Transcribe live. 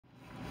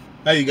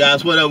Hey you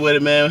guys, what up with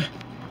it, man?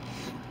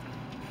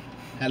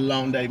 Had a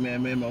long day,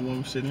 man. Me and my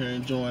woman sitting here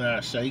enjoying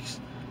our shakes.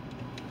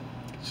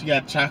 She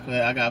got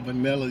chocolate, I got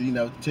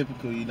vanilla,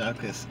 typical,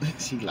 cause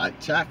she like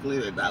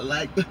chocolate and I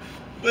like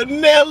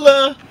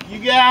vanilla. You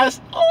guys,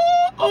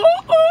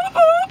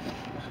 oh.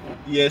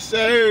 Yes,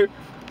 sir.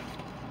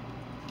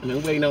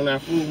 Been waiting on our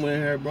food,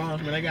 man. Here at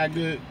Bronx, man. They got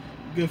good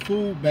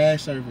food, bad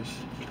service.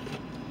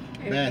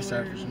 Bad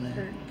service,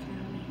 man.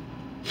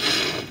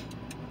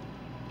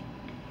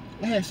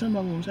 I had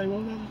somebody want to say,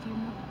 what was I talking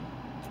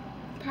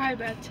about? Probably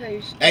about to tell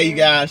you. Hey, you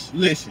guys,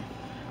 listen.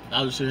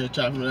 I was sitting here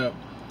chopping it up,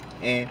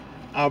 and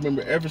I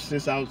remember ever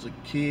since I was a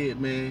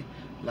kid, man,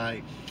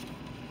 like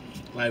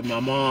my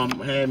mom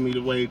had me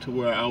the way to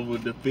where I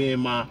would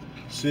defend my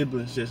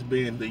siblings, just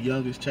being the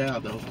youngest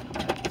child, though.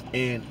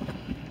 And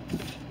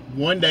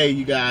one day,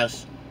 you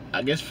guys,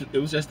 I guess it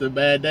was just a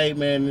bad day,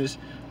 man. This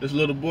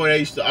little boy, they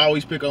used to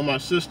always pick on my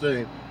sister,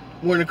 and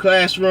we're in the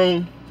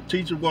classroom.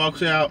 Teacher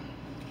walks out.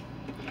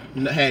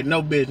 Had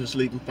no business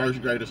leaving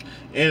first graders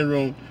in the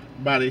room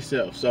by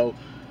themselves. So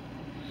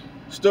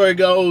story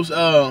goes,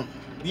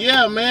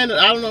 yeah, man,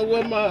 I don't know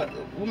what my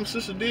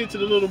sister did to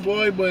the little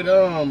boy, but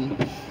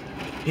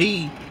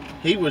he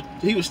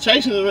was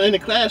chasing him in the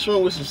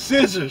classroom with some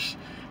scissors,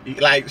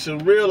 like some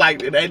real,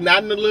 like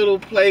not in the little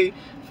play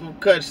for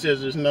cut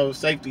scissors, no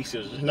safety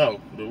scissors,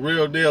 no, the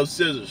real deal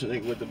scissors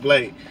with the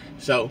blade.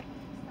 So.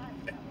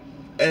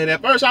 And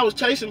at first I was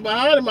chasing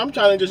behind him. I'm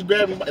trying to just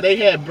grab him. They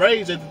had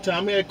braids at the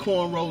time. They had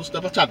cornrows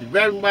stuff. I tried to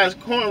grab him by his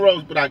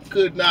cornrows, but I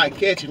could not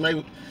catch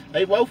him.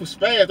 They both was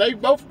fast. They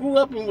both grew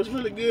up and was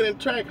really good in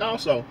track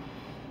also.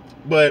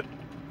 But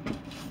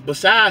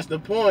besides the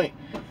point,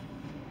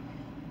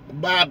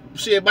 by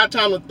the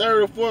time the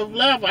third or fourth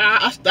lap,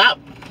 I stopped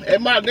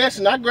at my desk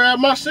and I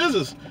grabbed my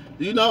scissors.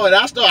 And I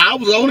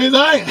was on his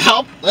eye.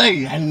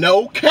 Hey,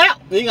 no cap.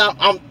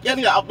 I'm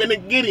getting up in the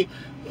giddy.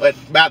 But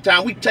by the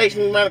time we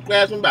chasing him around the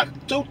classroom, about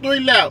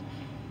 2-3 laps,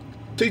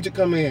 teacher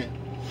come in.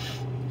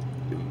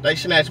 They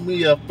snatched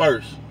me up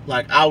first,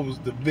 like I was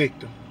the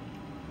victim,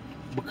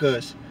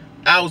 because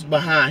I was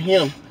behind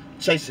him,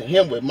 chasing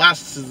him with my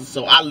scissors.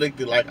 So I looked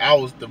it like I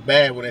was the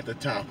bad one at the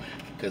time,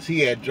 because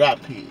he had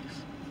dropped his.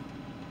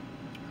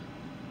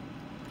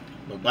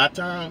 But by the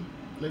time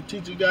the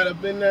teacher got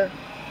up in there,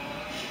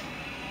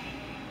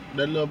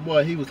 that little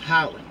boy, he was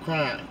hollering,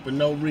 crying for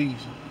no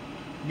reason.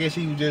 I guess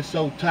he was just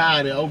so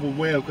tired and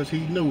overwhelmed because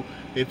he knew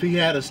if he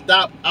had to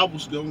stop, I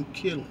was going to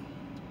kill him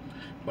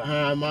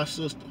behind my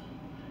sister.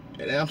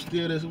 And I'm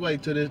still this way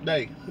to this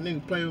day.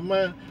 Nigga play with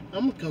mine,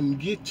 I'm going to come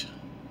get you.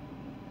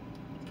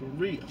 For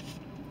real.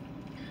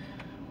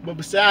 But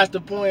besides the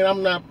point,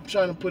 I'm not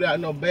trying to put out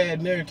no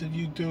bad narrative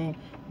YouTube,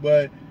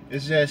 but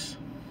it's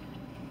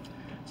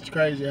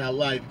crazy how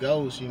life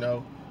goes, and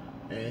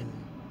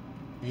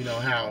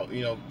how,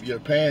 your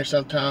parents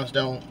sometimes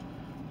don't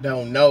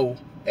know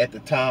at the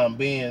time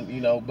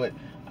being, but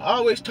I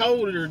always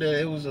told her that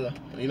it was a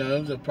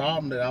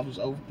problem that I was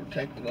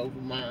overprotective over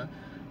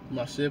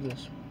my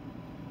siblings.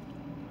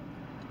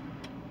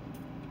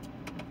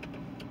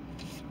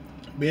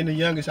 Being the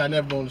youngest, I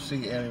never want to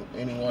see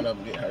any one of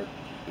them get hurt.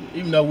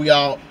 Even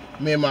though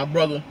me and my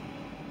brother,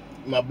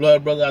 my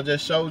blood brother I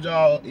just showed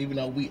y'all, even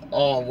though we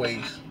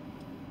always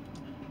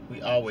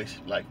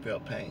like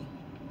felt pain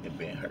and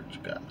being hurt, you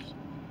guys.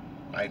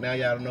 Right now,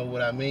 y'all know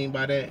what I mean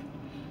by that.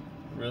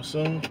 Real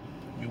soon,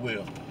 you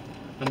will.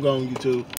 I'm going on YouTube.